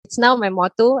It's now my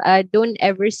motto. Don't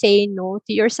ever say no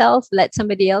to yourself. Let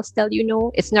somebody else tell you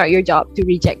no. It's not your job to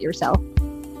reject yourself.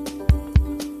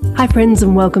 Hi friends,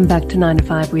 and welcome back to 9 to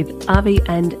 5 with Avi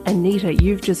and Anita.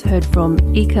 You've just heard from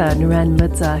Ika Nuran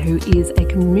Mirza, who is a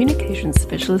communications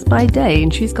specialist by day,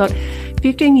 and she's got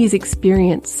 15 years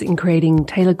experience in creating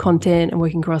tailored content and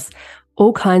working across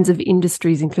all kinds of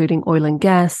industries, including oil and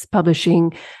gas,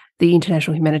 publishing, the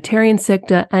international humanitarian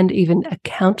sector, and even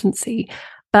accountancy.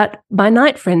 But by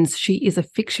night, friends, she is a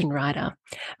fiction writer.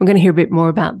 I'm going to hear a bit more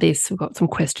about this. We've got some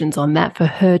questions on that for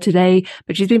her today,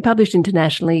 but she's been published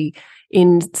internationally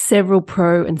in several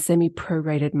pro and semi-pro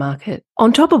rated markets.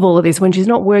 On top of all of this, when she's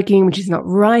not working, when she's not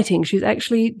writing, she's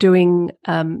actually doing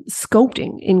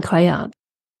sculpting in clay art.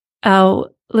 Our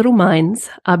little minds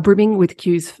are brimming with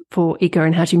cues for Ika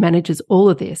and how she manages all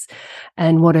of this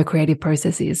and what her creative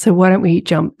process is. So why don't we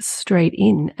jump straight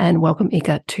in and welcome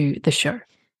Ika to the show.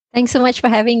 Thanks so much for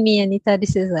having me, Anita.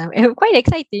 This is quite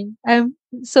exciting. I'm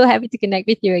so happy to connect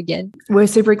with you again. We're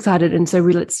super excited. And so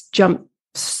let's jump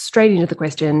straight into the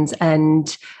questions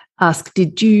and ask,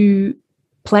 did you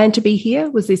plan to be here?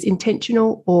 Was this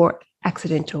intentional or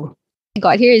accidental? I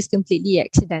got here is completely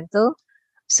accidental.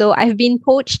 So I've been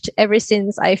poached ever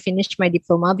since I finished my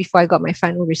diploma. Before I got my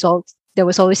final results, there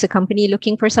was always a company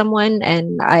looking for someone,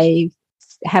 and I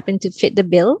happened to fit the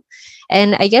bill.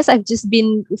 And I guess I've just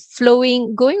been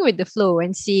going with the flow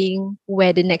and seeing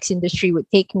where the next industry would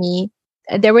take me.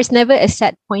 There was never a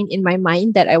set point in my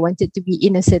mind that I wanted to be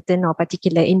in a certain or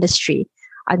particular industry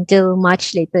until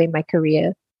much later in my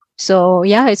career. So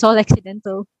yeah, it's all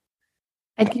accidental.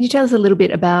 And can you tell us a little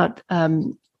bit about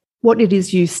what it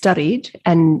is you studied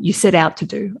and you set out to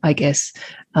do, I guess,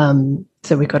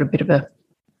 so we've got a bit of a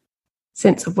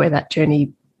sense of where that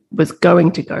journey was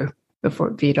going to go before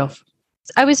it veered off?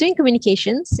 I was doing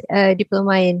communications,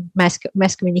 diploma in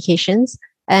mass communications.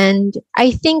 And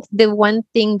I think the one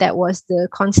thing that was the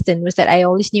constant was that I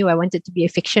always knew I wanted to be a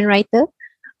fiction writer.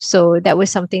 So that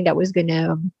was something that was going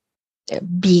to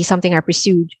be something I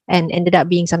pursued and ended up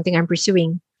being something I'm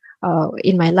pursuing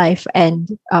in my life.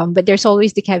 And but there's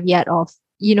always the caveat of,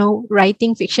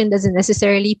 writing fiction doesn't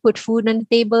necessarily put food on the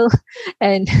table.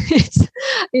 And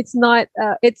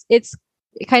it's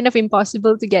kind of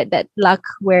impossible to get that luck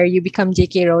where you become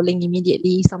J.K. Rowling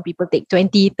immediately. Some people take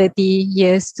 20, 30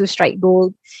 years to strike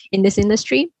gold in this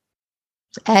industry.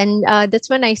 And that's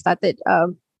when I started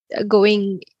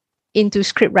going into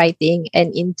script writing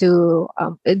and into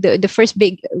the first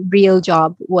big real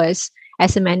job was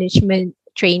as a management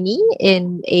trainee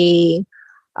in a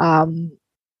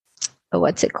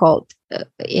what's it called?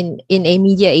 In a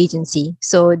media agency.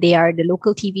 So they are the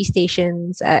local TV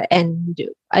stations, and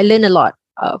I learned a lot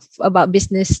about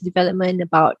business development,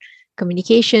 about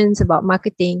communications, about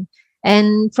marketing.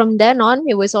 And from then on,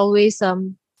 it was always,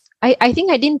 I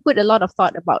think I didn't put a lot of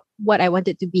thought about what I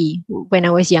wanted to be when I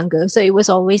was younger. So it was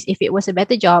always, if it was a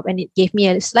better job and it gave me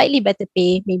a slightly better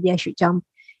pay, maybe I should jump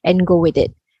and go with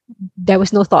it. There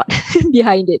was no thought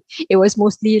behind it. It was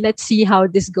mostly, let's see how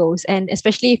this goes. And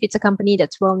especially if it's a company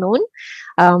that's well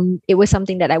known, it was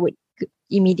something that I would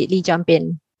immediately jump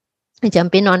in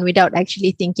on without actually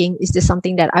thinking, is this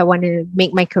something that I want to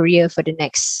make my career for the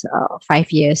next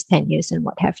 5 years, 10 years, and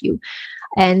what have you.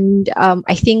 And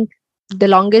I think the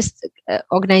longest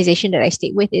organization that I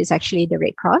stayed with is actually the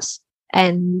Red Cross.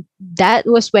 And that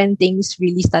was when things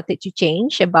really started to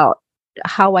change about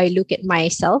how I look at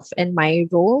myself and my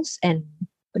roles and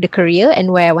the career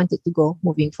and where I wanted to go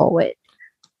moving forward.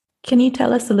 Can you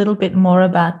tell us a little bit more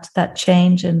about that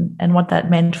change and what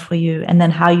that meant for you, and then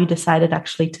how you decided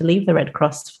actually to leave the Red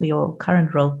Cross for your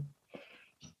current role?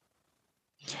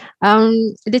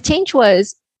 The change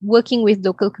was working with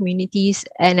local communities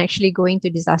and actually going to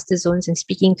disaster zones and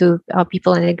speaking to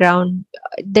people on the ground.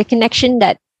 The connection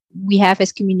that we have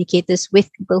as communicators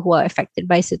with people who are affected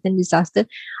by certain disaster,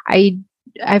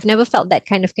 I've never felt that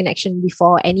kind of connection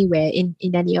before anywhere in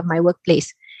any of my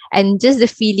workplace. And just the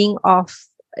feeling of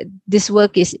this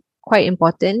work is quite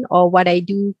important, or what I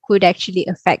do could actually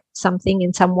affect something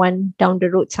in someone down the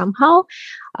road somehow.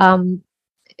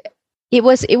 It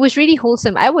was really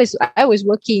wholesome. I was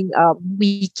working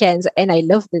weekends, and I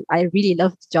really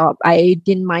loved the job. I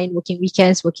didn't mind working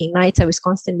weekends, working nights. I was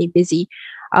constantly busy.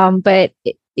 But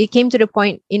it came to the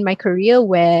point in my career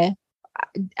where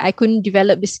I couldn't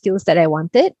develop the skills that I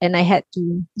wanted, and I had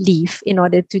to leave in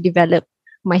order to develop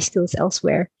my skills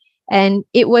elsewhere. And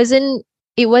it wasn't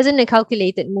a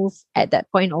calculated move at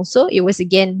that point. Also, it was,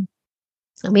 again,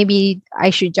 maybe I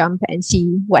should jump and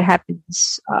see what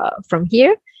happens from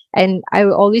here. And I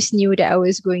always knew that I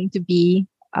was going to be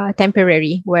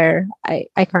temporary where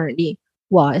I currently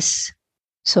was.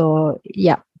 So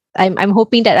yeah. I'm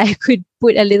hoping that I could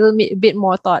put a little bit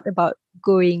more thought about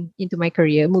going into my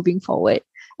career moving forward.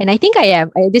 And I think I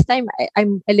am. This time,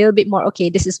 I'm a little bit more, okay,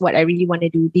 this is what I really want to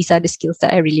do. These are the skills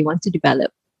that I really want to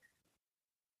develop.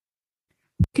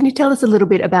 Can you tell us a little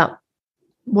bit about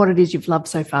what it is you've loved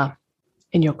so far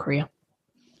in your career?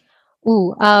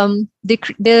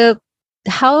 The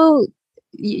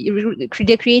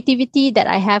creativity that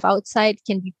I have outside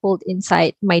can be pulled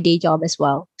inside my day job as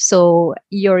well. So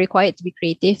you're required to be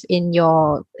creative in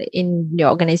your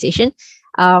organization,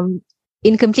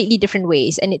 in completely different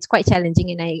ways, and it's quite challenging,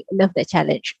 and I love that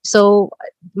challenge. So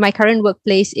my current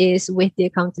workplace is with the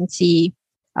accountancy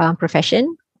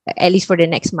profession, at least for the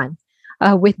next month,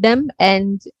 with them,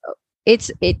 and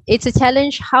it's a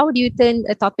challenge. How do you turn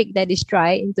a topic that is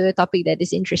dry into a topic that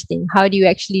is interesting? How do you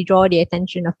actually draw the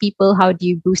attention of people? How do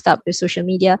you boost up the social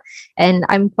media? And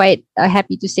I'm quite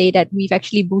happy to say that we've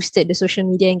actually boosted the social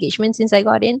media engagement since I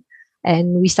got in.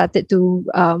 And we started to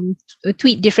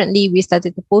tweet differently. We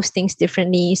started to post things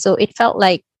differently. So it felt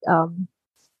like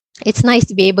it's nice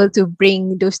to be able to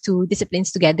bring those two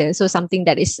disciplines together. So something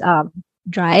that is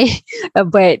dry,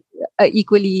 but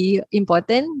equally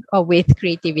important with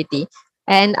creativity.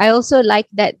 And I also like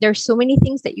that there's so many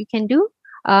things that you can do.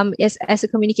 As a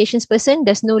communications person,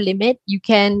 there's no limit. You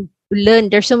can learn.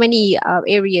 There's so many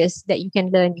areas that you can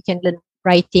learn. You can learn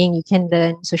writing, you can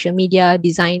learn social media,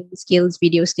 design skills,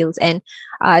 video skills. And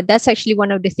that's actually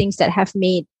one of the things that have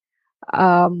made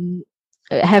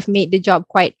the job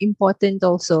quite important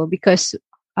also, because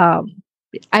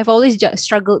I've always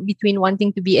struggled between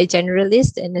wanting to be a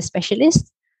generalist and a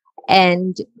specialist,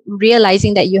 and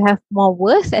realizing that you have more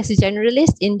worth as a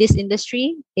generalist in this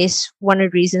industry is one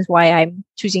of the reasons why I'm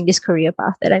choosing this career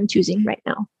path that I'm choosing right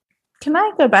now. Can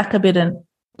I go back a bit and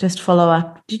just follow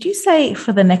up? Did you say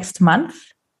for the next month?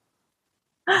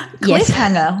 Yes.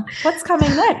 Cliffhanger. What's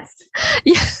coming next?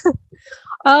 Yeah.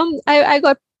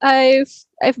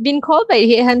 I've been called by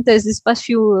headhunters this past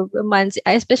few months,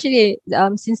 especially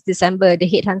since December. The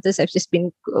headhunters have just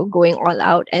been going all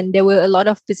out, and there were a lot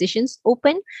of positions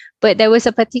open. But there was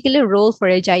a particular role for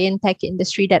a giant tech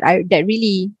industry that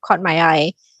really caught my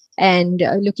eye. And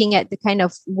looking at the kind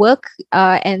of work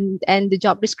and the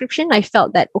job description, I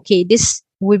felt that, okay, this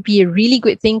would be a really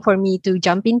good thing for me to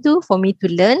jump into, for me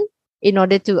to learn in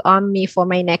order to arm me for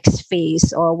my next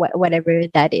phase or whatever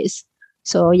that is.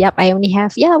 So, yep, I only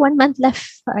have 1 month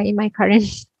left in my current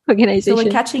organization. So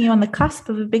we're catching you on the cusp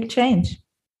of a big change.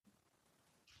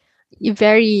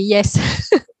 Yes.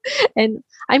 And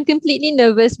I'm completely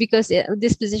nervous because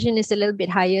this position is a little bit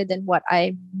higher than what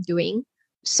I'm doing.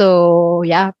 So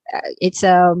it's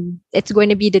going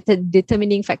to be the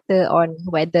determining factor on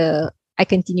whether I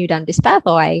continue down this path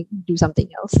or I do something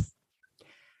else.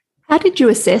 How did you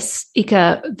assess,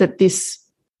 Ika, that these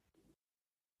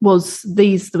were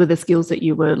the skills that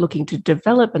you were looking to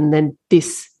develop, and then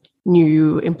this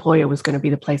new employer was going to be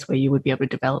the place where you would be able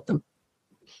to develop them?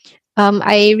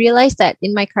 I realized that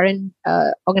in my current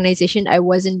organization, I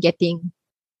wasn't getting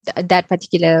that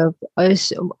particular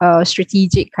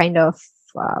strategic kind of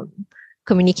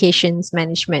communications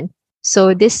management.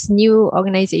 So this new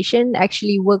organization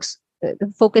actually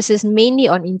focuses mainly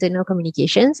on internal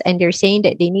communications, and they're saying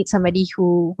that they need somebody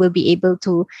who will be able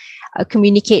to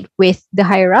communicate with the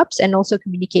higher ups and also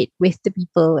communicate with the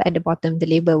people at the bottom, the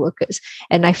labor workers.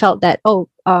 And I felt that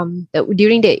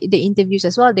during the interviews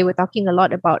as well, they were talking a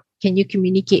lot about, can you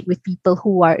communicate with people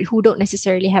who don't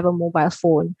necessarily have a mobile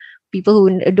phone, people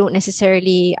who don't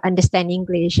necessarily understand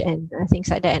English and things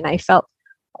like that. And I felt,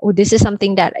 this is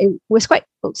something that it was quite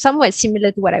somewhat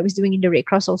similar to what I was doing in the Red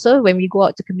Cross also. When we go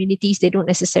out to communities, they don't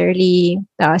necessarily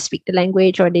speak the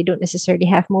language, or they don't necessarily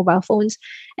have mobile phones.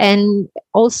 And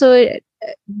also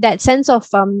that sense of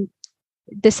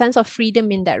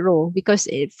freedom in that role, because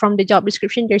from the job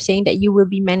description, they're saying that you will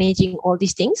be managing all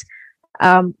these things.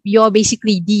 You're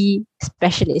basically the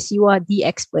specialist. You are the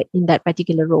expert in that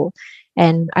particular role.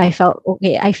 And I felt,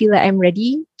 okay, I feel like I'm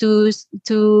ready to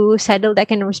saddle that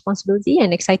kind of responsibility,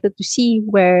 and excited to see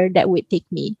where that would take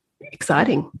me.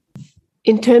 Exciting.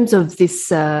 In terms of this,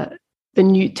 the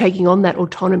new taking on that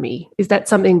autonomy, is that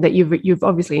something that you've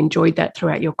obviously enjoyed that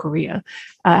throughout your career?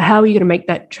 How are you going to make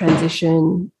that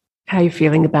transition? How are you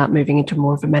feeling about moving into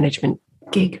more of a management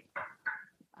gig?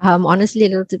 Honestly, a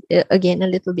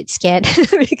little bit scared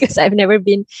because I've never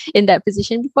been in that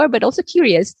position before, but also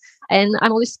curious. And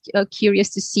I'm always curious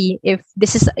to see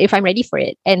if I'm ready for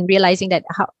it, and realizing that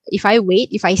if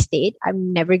I stayed,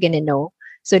 I'm never going to know.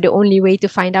 So the only way to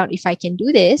find out if I can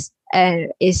do this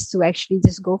is to actually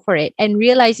just go for it, and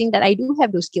realizing that I do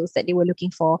have those skills that they were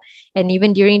looking for. And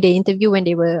even during the interview, when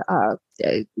the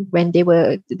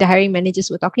hiring managers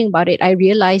were talking about it, I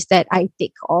realized that I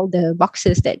tick all the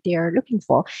boxes that they are looking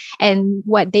for, and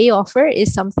what they offer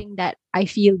is something that I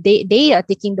feel they are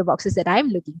ticking the boxes that I'm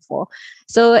looking for.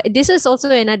 So this is also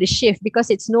another shift, because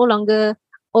it's no longer,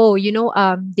 oh,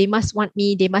 they must want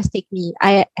me, they must take me.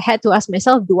 I had to ask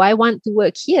myself, do I want to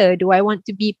work here? Do I want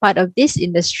to be part of this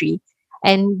industry?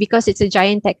 And because it's a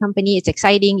giant tech company, it's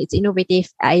exciting, it's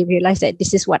innovative, I realized that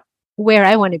this is where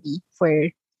I want to be for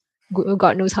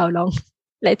God knows how long.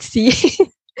 Let's see.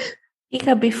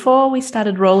 Ika, before we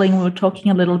started rolling, we were talking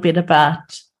a little bit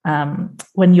about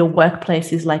when your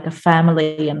workplace is like a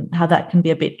family and how that can be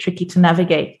a bit tricky to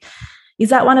navigate. Is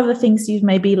that one of the things you've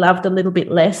maybe loved a little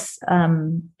bit less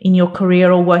in your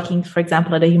career, or working, for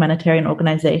example, at a humanitarian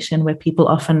organization where people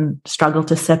often struggle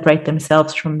to separate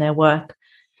themselves from their work?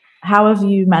 How have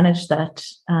you managed that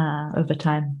over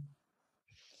time?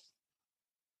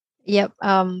 Yep.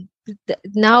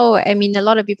 Now, I mean, a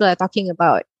lot of people are talking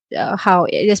about how,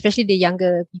 especially the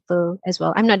younger people as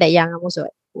well. I'm not that young, I'm also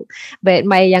old. But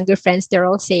my younger friends, they're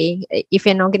all saying if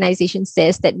an organization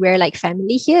says that we're like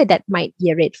family here, that might be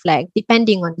a red flag,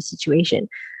 depending on the situation.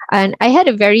 And I had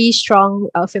a very strong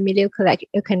familial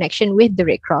connection with the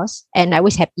Red Cross, and I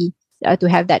was happy to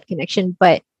have that connection.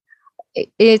 But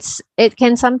it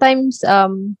can sometimes,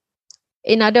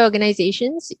 in other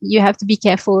organizations, you have to be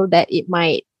careful that it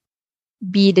might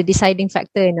be the deciding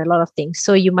factor in a lot of things.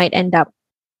 So you might end up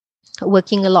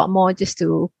working a lot more just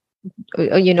to,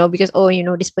 because,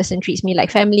 this person treats me like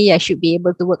family, I should be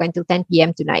able to work until 10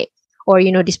 p.m. tonight. Or,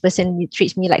 this person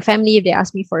treats me like family. If they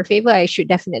ask me for a favor, I should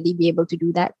definitely be able to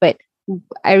do that. But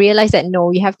I realized that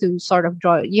no, you have to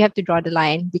draw the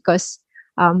line, because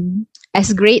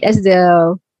as great as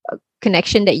the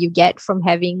connection that you get from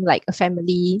having like a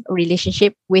family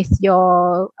relationship with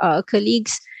your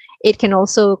colleagues, it can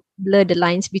also blur the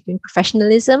lines between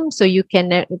professionalism. So you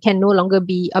can no longer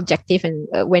be objective and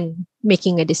when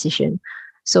making a decision.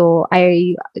 So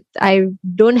I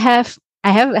have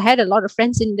had a lot of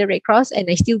friends in the Red Cross, and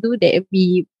I still do. That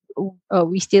we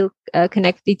still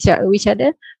connect with each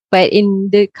other. But in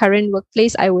the current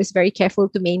workplace, I was very careful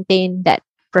to maintain that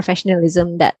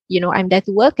professionalism, that I'm there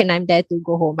to work and I'm there to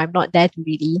go home. I'm not there to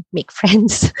really make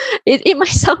friends. It might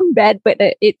sound bad, but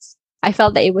I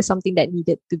felt that it was something that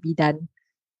needed to be done.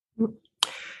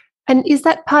 And is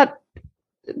that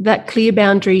clear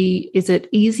boundary, is it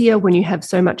easier when you have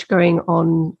so much going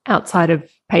on outside of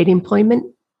paid employment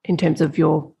in terms of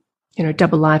your,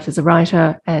 double life as a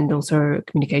writer and also a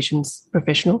communications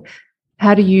professional?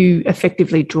 How do you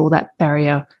effectively draw that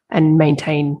barrier and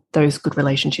maintain those good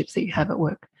relationships that you have at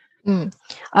work?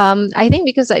 I think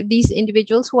because these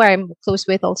individuals who I'm close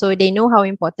with also, they know how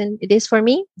important it is for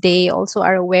me. They also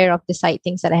are aware of the side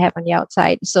things that I have on the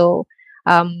outside. So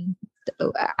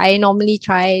I normally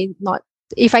try not,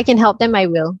 if I can help them, I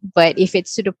will. But if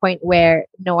it's to the point where,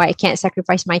 no, I can't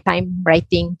sacrifice my time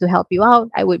writing to help you out,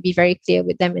 I would be very clear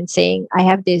with them and saying, I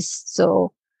have this.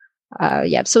 So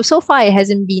so far it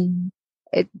hasn't been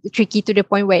tricky to the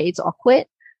point where it's awkward.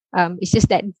 It's just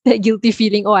that guilty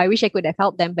feeling, I wish I could have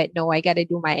helped them, but no, I got to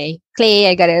do my clay,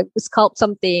 I got to sculpt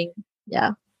something.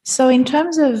 Yeah. So in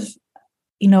terms of,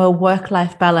 a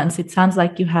work-life balance, it sounds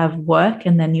like you have work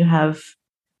and then you have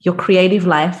your creative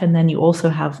life, and then you also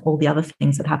have all the other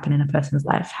things that happen in a person's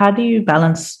life. How do you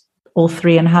balance all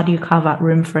three, and how do you carve out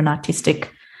room for an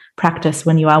artistic practice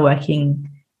when you are working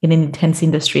in an intense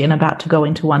industry and about to go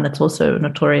into one that's also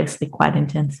notoriously quite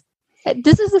intense?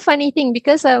 This is the funny thing,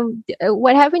 because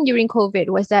what happened during COVID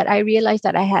was that I realized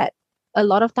that I had a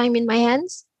lot of time in my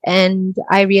hands, and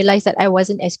I realized that I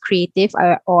wasn't as creative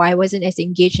or I wasn't as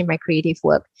engaged in my creative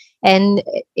work. And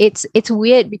it's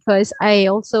weird, because I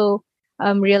also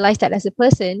realized that as a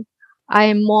person, I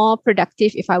am more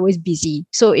productive if I was busy.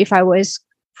 So if I was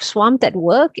swamped at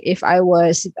work, if I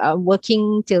was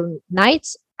working till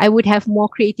nights, I would have more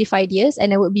creative ideas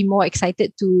and I would be more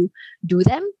excited to do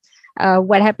them.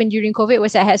 What happened during COVID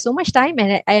was I had so much time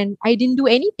and I didn't do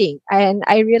anything. And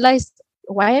I realized,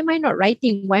 why am I not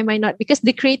writing? Why am I not? Because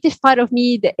the creative part of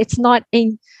me, it's not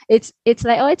in, it's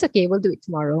like, oh, it's okay. We'll do it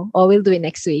tomorrow or we'll do it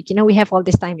next week. We have all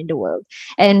this time in the world.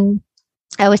 And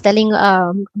I was telling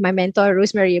my mentor,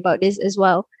 Rosemary, about this as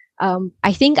well.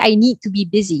 I think I need to be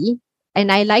busy.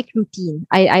 And I like routine.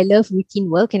 I love routine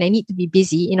work, and I need to be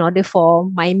busy in order for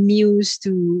my muse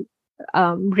to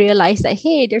realize that,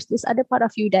 hey, there's this other part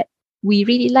of you that we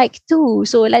really like too.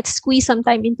 So let's squeeze some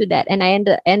time into that. And I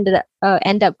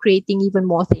end up creating even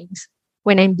more things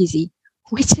when I'm busy,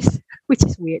 which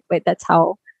is weird, but that's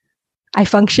how I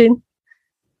function.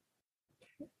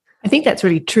 I think that's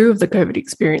really true of the COVID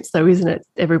experience, though, isn't it?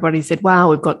 Everybody said, wow,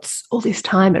 we've got all this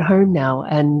time at home now.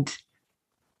 And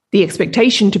the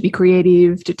expectation to be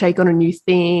creative, to take on a new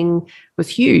thing was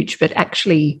huge. But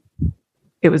actually,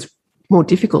 it was more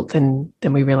difficult than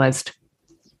we realized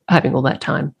having all that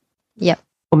time. Yep.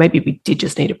 Or maybe we did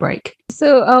just need a break.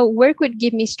 So work would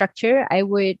give me structure.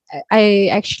 I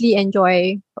actually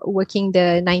enjoy working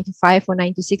the 9 to 5 or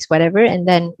 9 to 6, whatever, and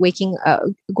then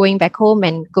going back home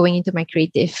and going into my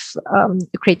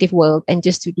creative world and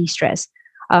just to de-stress.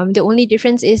 The only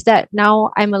difference is that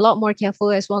now I'm a lot more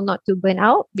careful as well not to burn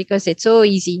out, because it's so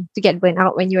easy to get burnt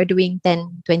out when you are doing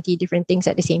 10, 20 different things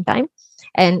at the same time.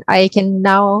 And I can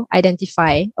now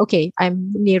identify, okay,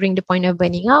 I'm nearing the point of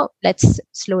burning out. Let's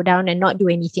slow down and not do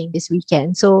anything this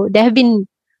weekend. So there have been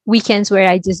weekends where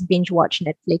I just binge watch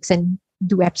Netflix and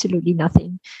do absolutely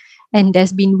nothing. And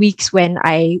there's been weeks when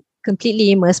I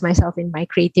completely immerse myself in my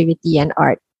creativity and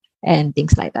art and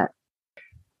things like that.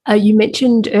 You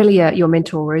mentioned earlier your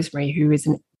mentor, Rosemary, who is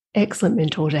an excellent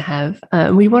mentor to have.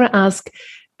 We want to ask,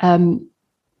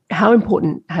 how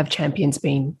important have champions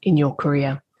been in your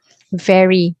career?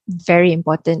 Very, very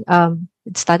important.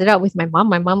 It started out with my mom.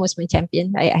 My mom was my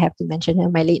champion. I have to mention her,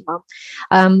 my late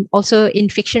mom. Also in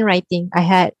fiction writing, I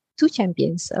had 2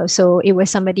 champions. So it was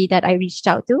somebody that I reached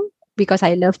out to because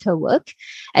I loved her work.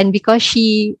 And because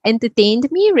she entertained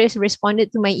me,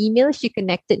 responded to my email, she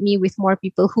connected me with more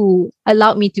people who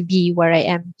allowed me to be where I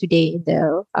am today in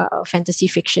the fantasy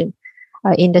fiction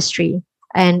industry.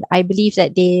 And I believe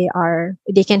that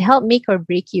they can help make or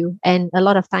break you. And a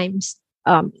lot of times,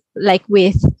 like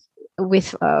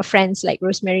with friends like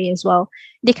Rosemary as well,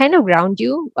 they kind of ground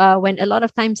you when a lot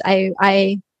of times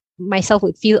I myself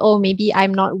would feel, oh, maybe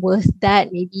I'm not worth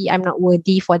that, maybe I'm not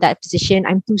worthy for that position,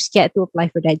 I'm too scared to apply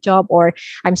for that job, or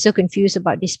I'm so confused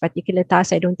about this particular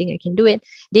task, I don't think I can do it.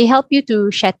 They help you to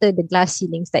shatter the glass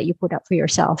ceilings that you put up for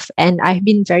yourself, and I've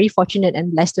been very fortunate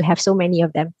and blessed to have so many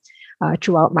of them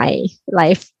throughout my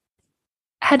life.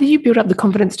 How did you build up the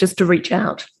confidence just to reach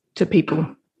out to people?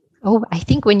 Oh, I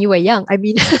think when you were young. I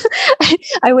mean,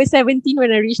 I was 17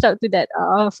 when I reached out to that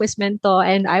first mentor,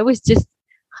 and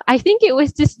I think it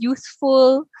was just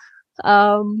youthful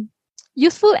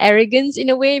arrogance in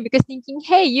a way, because thinking,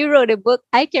 hey, you wrote a book,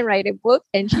 I can write a book.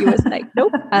 And she was like,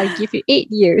 nope, I'll give you 8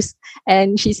 years.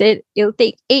 And she said, it'll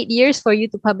take 8 years for you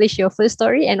to publish your first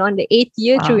story. And on the 8th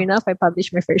year, wow. True enough, I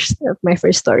published my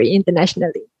first story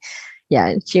internationally. Yeah.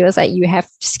 And she was like, you have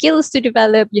skills to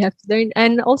develop, you have to learn.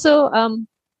 And also,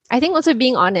 I think also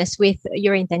being honest with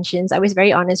your intentions. I was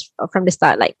very honest from the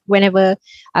start. Like whenever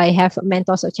I have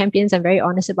mentors or champions, I'm very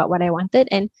honest about what I wanted.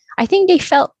 And I think they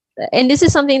felt, and this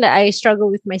is something that I struggle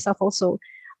with myself also.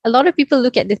 A lot of people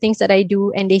look at the things that I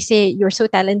do and they say, you're so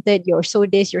talented, you're so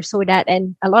this, you're so that.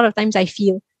 And a lot of times I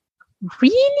feel,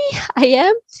 really? I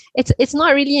am? It's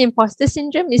not really imposter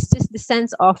syndrome. It's just the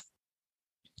sense of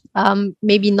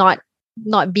maybe not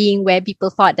being where people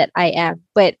thought that I am.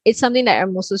 But it's something that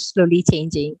I'm also slowly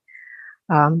changing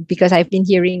because I've been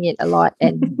hearing it a lot,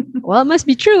 and well, it must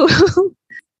be true.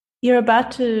 You're about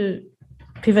to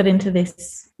pivot into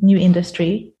this new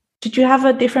industry. Did you have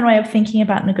a different way of thinking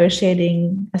about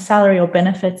negotiating a salary or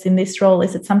benefits in this role?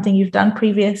 Is it something you've done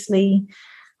previously,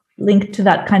 linked to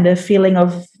that kind of feeling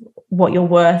of what you're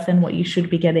worth and what you should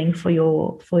be getting for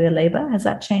your labor? Has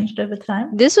that changed over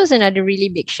time? This was another really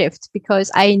big shift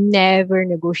because I never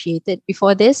negotiated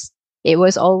before this. It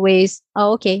was always,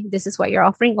 oh, okay, this is what you're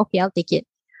offering. Okay, I'll take it.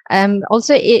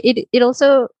 Also, it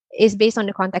also is based on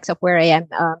the context of where I am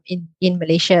in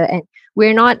Malaysia, and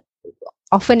we're not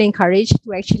often encouraged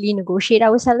to actually negotiate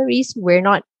our salaries. We're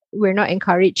not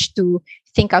encouraged to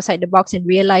think outside the box and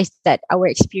realize that our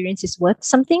experience is worth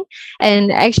something.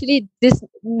 And actually, this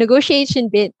negotiation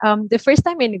bit, the first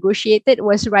time I negotiated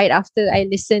was right after I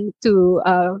listened to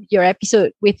your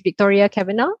episode with Victoria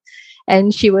Kavanagh.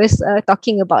 And she was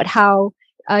talking about how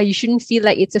you shouldn't feel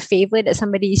like it's a favor that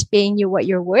somebody is paying you what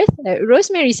you're worth.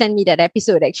 Rosemary sent me that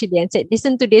episode actually and said,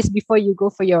 listen to this before you go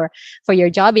for your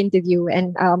job interview.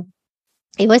 And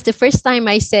it was the first time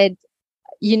I said,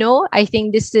 I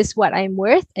think this is what I'm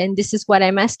worth and this is what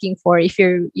I'm asking for if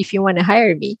you want to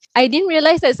hire me. I didn't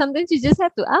realize that sometimes you just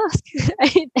have to ask.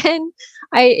 And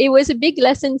it was a big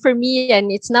lesson for me,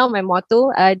 and it's now my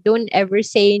motto. Don't ever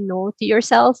say no to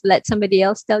yourself. Let somebody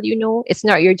else tell you no. It's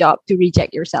not your job to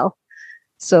reject yourself.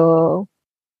 So,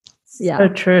 yeah. So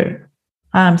true.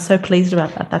 I'm so pleased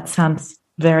about that. That sounds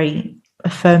very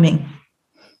affirming.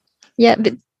 Yeah,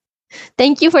 but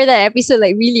thank you for that episode.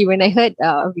 Like really, when I heard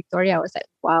Victoria, I was like,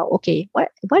 wow, okay, what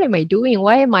am I doing?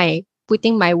 Why am I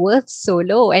putting my worth so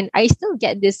low? And I still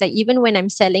get this, like even when I'm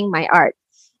selling my art,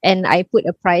 and I put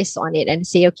a price on it and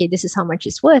say, okay, this is how much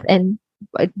it's worth. And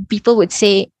people would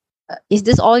say, is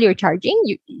this all you're charging?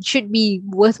 It should be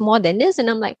worth more than this. And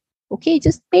I'm like, okay,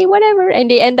 just pay whatever. And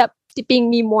they end up tipping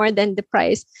me more than the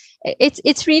price.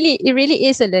 It really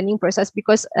is a learning process,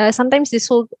 because sometimes this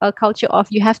whole culture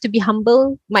of you have to be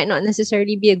humble might not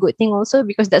necessarily be a good thing also,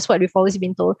 because that's what we've always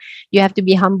been told. You have to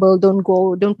be humble.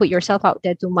 Don't put yourself out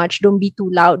there too much. Don't be too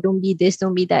loud. Don't be this,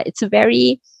 don't be that. It's a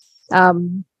very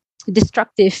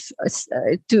destructive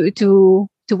to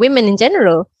women in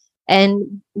general.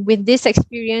 And with this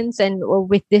experience and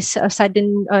with this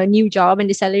sudden new job and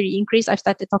the salary increase, I've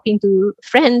started talking to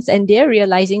friends, and they're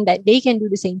realizing that they can do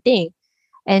the same thing.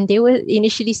 And they were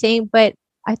initially saying, but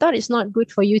I thought it's not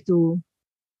good for you to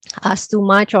ask too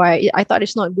much, or I thought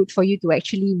it's not good for you to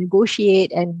actually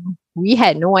negotiate. And we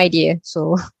had no idea.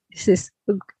 So this is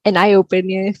an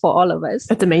eye-opener for all of us.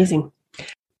 That's amazing.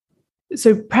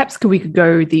 So perhaps we could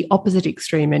go the opposite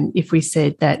extreme. And if we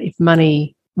said that if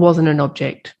money wasn't an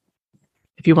object,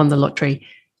 if you won the lottery,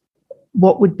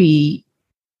 what would be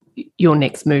your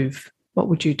next move? What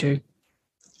would you do?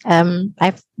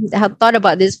 I've thought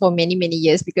about this for many, many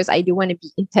years, because I do want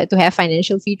to have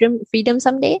financial freedom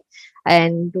someday.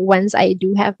 And once I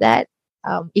do have that,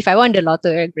 if I won the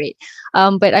lotto, great.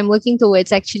 But I'm working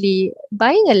towards actually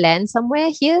buying a land somewhere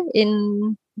here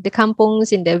in the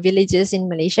kampongs, in the villages in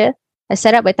Malaysia. I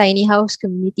set up a tiny house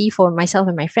community for myself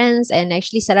and my friends, and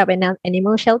actually set up an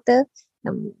animal shelter.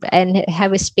 And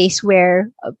have a space where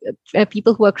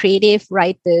people who are creative,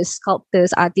 writers,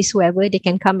 sculptors, artists, whoever, they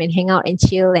can come and hang out and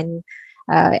chill and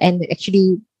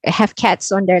actually have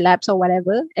cats on their laps or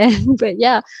whatever. But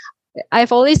yeah,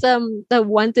 I've always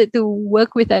wanted to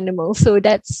work with animals, so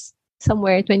that's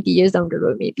somewhere 20 years down the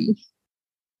road, maybe.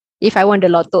 If I won the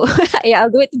lotto, yeah,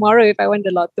 I'll do it tomorrow if I won the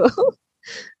lotto.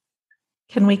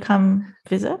 Can we come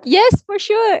visit? Yes, for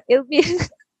sure. It'll be.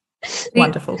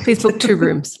 Wonderful. Please book 2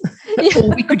 rooms. Or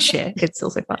we could share. It's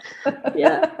also fun.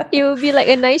 Yeah. It will be like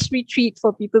a nice retreat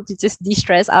for people to just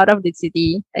de-stress out of the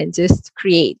city and just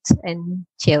create and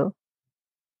chill.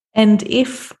 And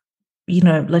if,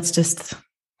 let's just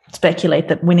speculate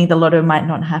that winning the lotto might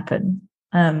not happen,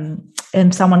 and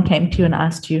someone came to you and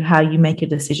asked you how you make your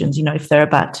decisions, if they're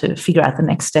about to figure out the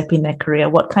next step in their career,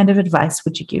 what kind of advice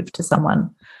would you give to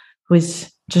someone who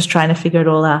is just trying to figure it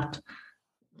all out?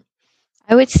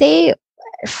 I would say,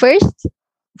 first,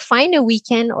 find a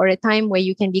weekend or a time where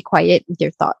you can be quiet with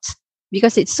your thoughts,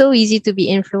 because it's so easy to be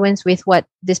influenced with what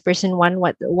this person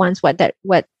what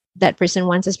that person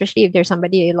wants, especially if there's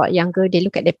somebody a lot younger. They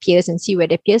look at their peers and see where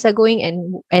their peers are going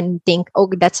and think,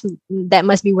 oh, that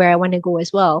must be where I want to go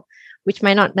as well, which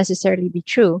might not necessarily be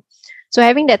true. So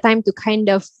having that time to kind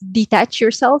of detach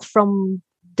yourself from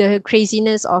the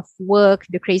craziness of work,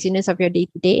 the craziness of your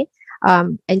day-to-day,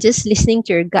 and just listening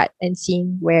to your gut and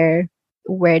seeing where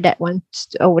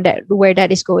that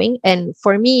is going. And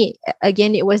for me,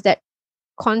 again, it was that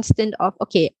constant of,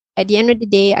 okay, at the end of the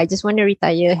day, I just want to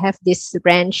retire, have this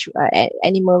ranch,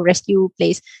 animal rescue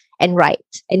place, and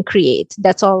write and create.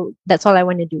 That's all I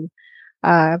want to do.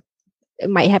 It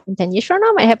might happen 10 years from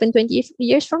now, might happen 20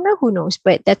 years from now, who knows?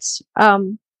 But that's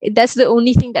the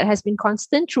only thing that has been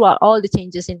constant throughout all the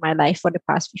changes in my life for the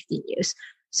past 15 years.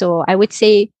 So I would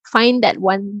say find that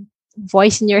one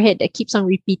voice in your head that keeps on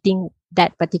repeating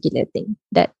that particular thing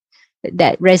that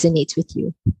resonates with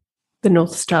you. The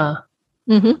North Star.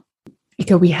 Mm-hmm.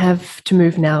 Ika, we have to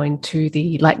move now into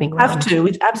the lightning round.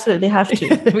 We absolutely have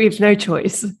to. We have no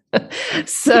choice.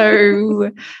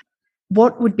 So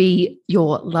what would be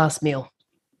your last meal?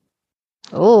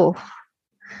 Oh,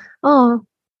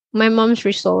 my mom's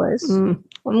risoles. I'm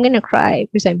going to cry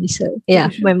because I miss her. Yeah,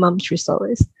 my mom's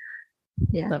risoles.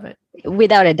 Yeah, love it.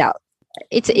 Without a doubt.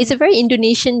 It's a very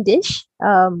Indonesian dish.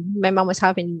 My mom was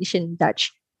half Indonesian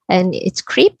Dutch, and it's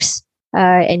crepes.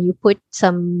 And you put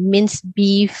some minced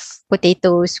beef,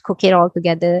 potatoes, cook it all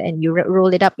together, and you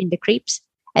roll it up in the crepes,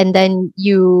 and then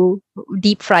you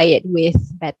deep fry it with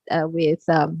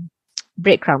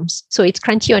breadcrumbs. So it's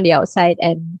crunchy on the outside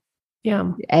and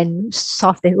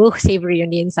soft and savory on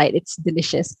the inside. It's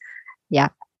delicious. Yeah.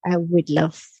 I would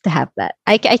love to have that.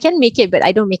 I can make it, but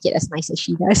I don't make it as nice as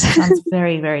she does. Sounds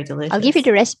very, very delicious. I'll give you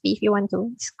the recipe if you want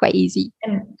to. It's quite easy.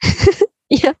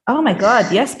 Yeah. Oh my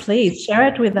God. Yes, please share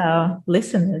it with our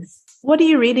listeners. What are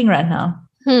you reading right now?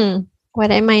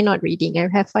 What am I not reading? I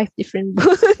have 5 different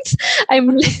books. I'm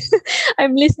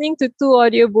listening to 2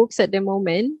 audiobooks at the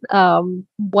moment.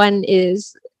 One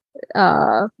is 3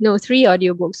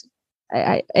 audiobooks.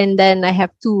 And then I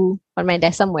have 2 on my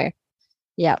desk somewhere.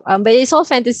 Yeah, but it's all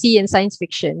fantasy and science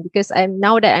fiction, because I'm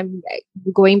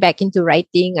going back into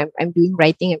writing. I'm doing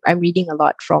writing. I'm reading a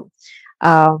lot from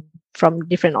from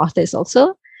different authors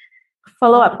also.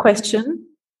 Follow-up question.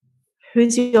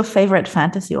 Who's your favorite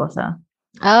fantasy author?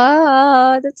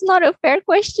 That's not a fair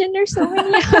question. There's so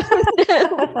many of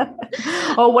them.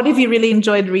 Or what have you really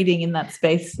enjoyed reading in that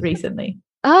space recently?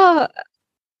 I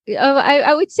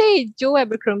would say Joe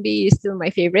Abercrombie is still my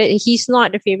favorite. He's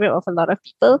not the favorite of a lot of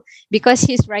people because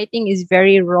his writing is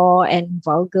very raw and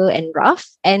vulgar and rough.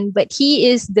 But he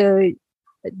is the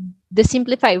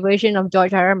simplified version of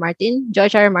George R.R. Martin.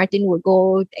 George R.R. Martin would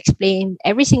go explain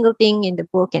every single thing in the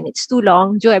book, and it's too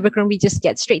long. Joe Abercrombie just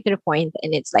gets straight to the point,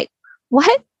 and it's like,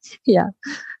 what? Yeah,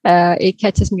 it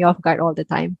catches me off guard all the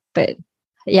time. But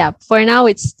yeah, for now,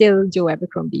 it's still Joe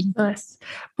Abercrombie. Nice.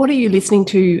 What are you listening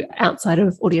to outside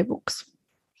of audiobooks?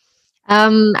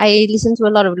 I listen to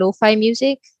a lot of lo-fi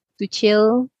music to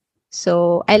chill.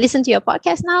 So I listen to your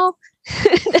podcast now.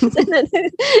 That's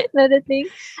another thing.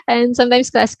 And sometimes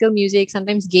classical music,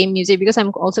 sometimes game music, because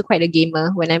I'm also quite a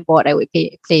gamer. When I'm bored, I would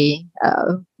play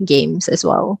games as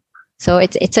well. So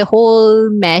it's a whole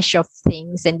mesh of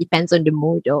things and depends on the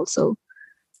mood also.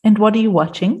 And what are you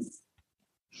watching?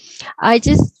 I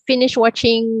just finished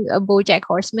watching BoJack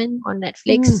Horseman on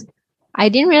Netflix. I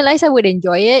didn't realize I would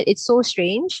enjoy it. It's so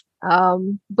strange.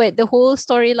 But the whole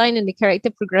storyline and the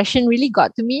character progression really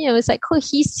got to me. I was like, oh,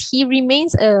 he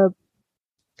remains a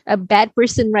bad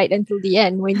person right until the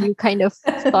end when you kind of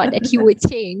thought that he would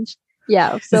change.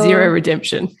 Yeah. So Zero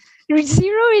redemption.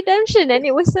 And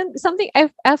it was something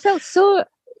I felt so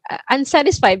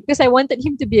unsatisfied because I wanted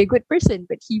him to be a good person,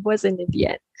 but he wasn't in the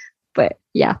end. But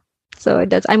yeah. So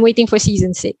I'm waiting for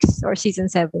season 6 or season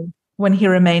 7. When he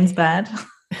remains bad.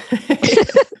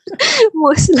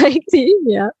 Most likely,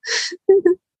 yeah.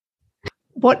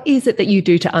 What is it that you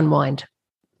do to unwind?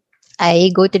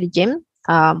 I go to the gym.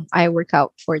 I work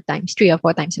out 3 or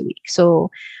 4 times a week.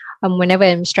 So whenever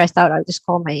I'm stressed out, I'll just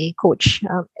call my coach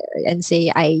and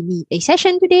say, I need a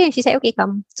session today. And she said, okay,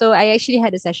 come. So I actually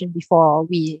had a session before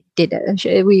we did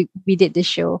we did this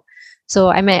show. So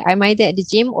I'm either at the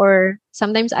gym or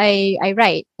sometimes I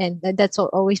write, and that's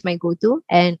always my go-to.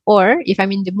 Or if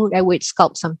I'm in the mood, I would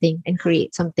sculpt something and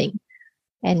create something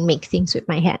and make things with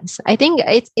my hands. I think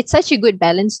it's such a good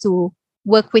balance to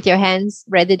work with your hands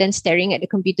rather than staring at the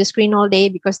computer screen all day,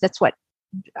 because that's what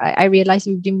I realize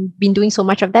we've been doing so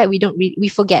much of that. We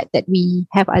forget that we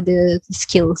have other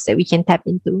skills that we can tap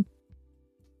into.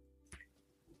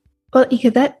 Well,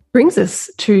 Ika, that brings us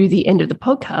to the end of the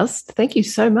podcast. Thank you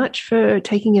so much for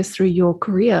taking us through your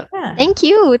career. Yeah. Thank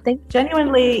you.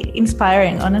 Genuinely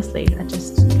inspiring, honestly. I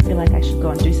just feel like I should go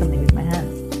and do something with my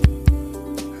hands.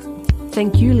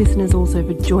 Thank you, listeners, also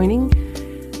for joining.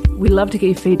 We love to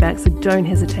give feedback, so don't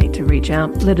hesitate to reach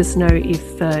out. Let us know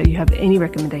if you have any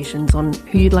recommendations on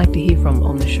who you'd like to hear from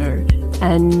on the show.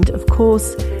 And of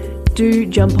course, do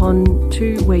jump on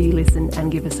to where you listen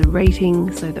and give us a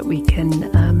rating so that we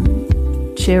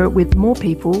can share it with more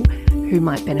people who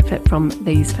might benefit from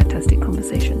these fantastic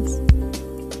conversations.